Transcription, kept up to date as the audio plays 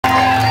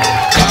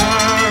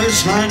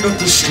Crowds lined up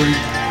the street,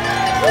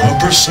 a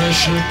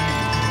procession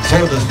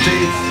for the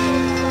thief.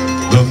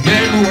 The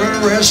men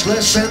were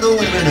restless and the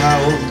women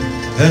howled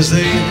as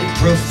they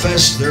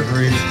professed their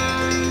grief.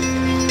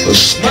 The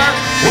smirk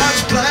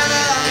was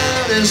planted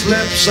on his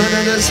lips and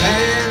in his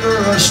hand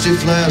a rusty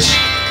flask.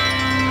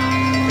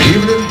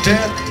 Even in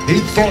death he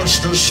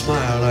forced a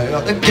smile. I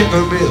ought to give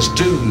him his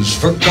dues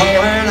for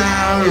going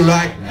out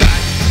like that.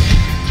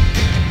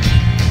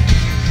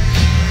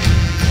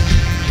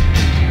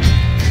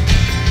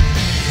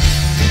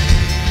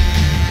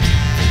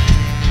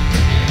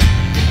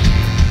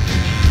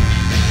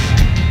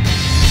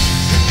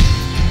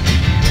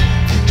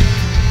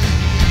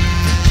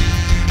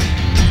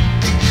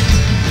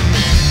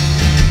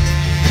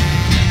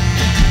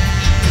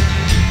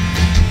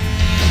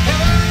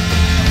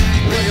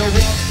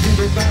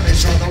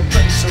 Valleys on the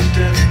face of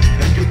death,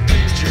 and you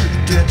paid your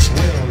debts.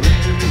 Well,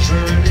 is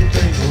there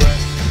anything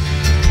left?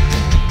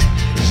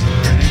 Is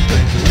there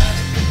anything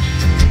left?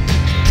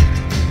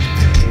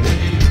 When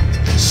you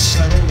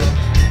settled up,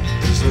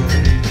 is there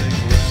anything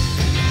left?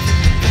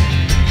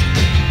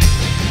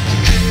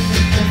 Came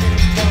with the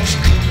false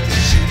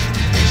currency,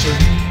 so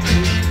you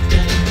could go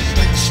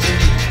next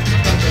day.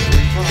 But the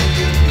refund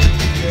in the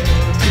air,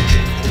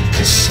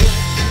 the sun.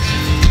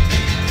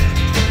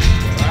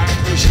 I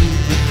presume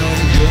you know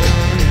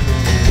you're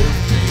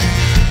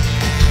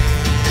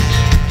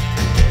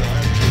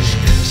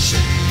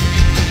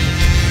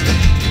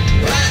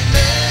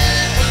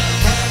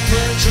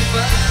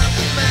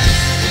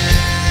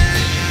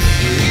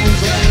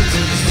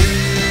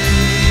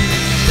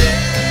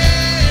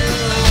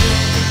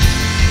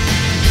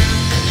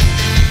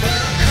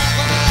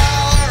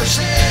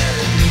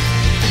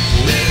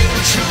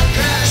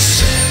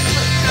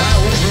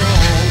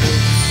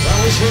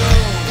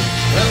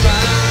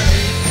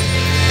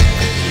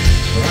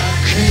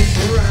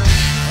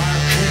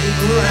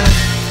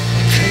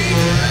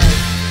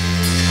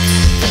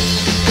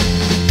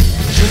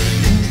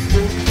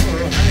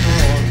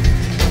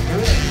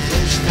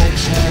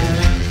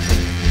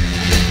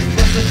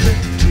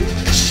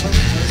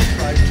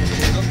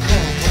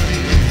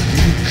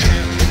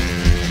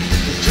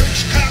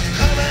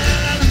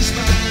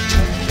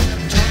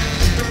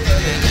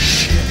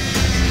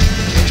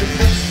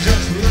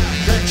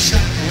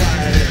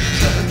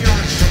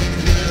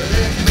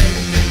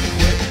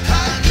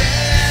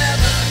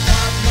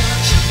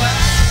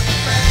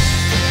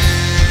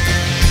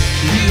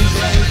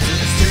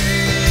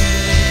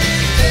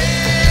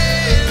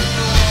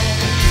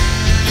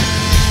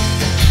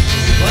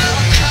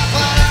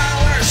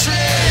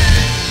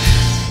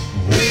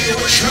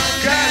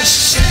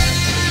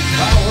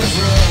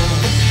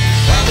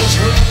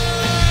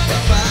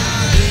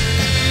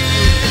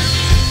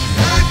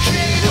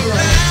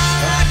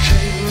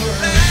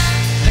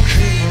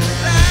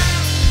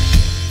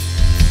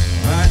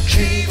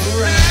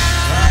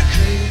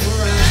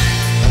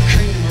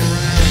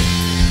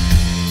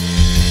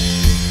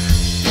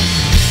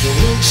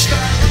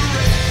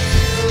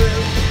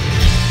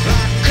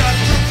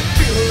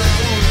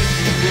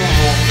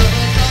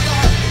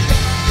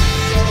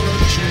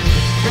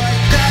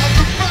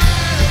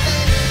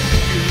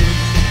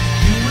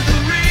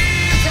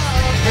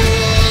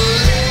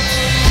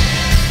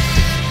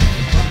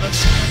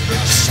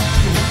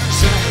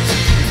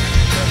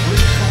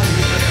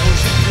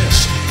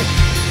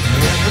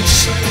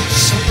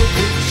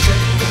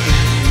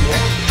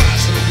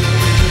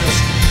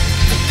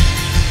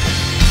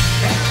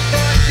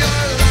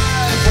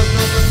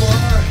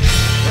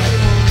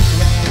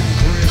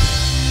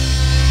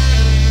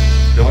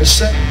I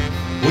sat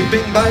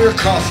weeping by your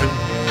coffin,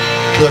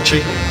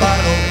 clutching a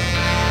bottle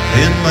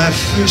in my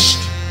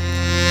fist.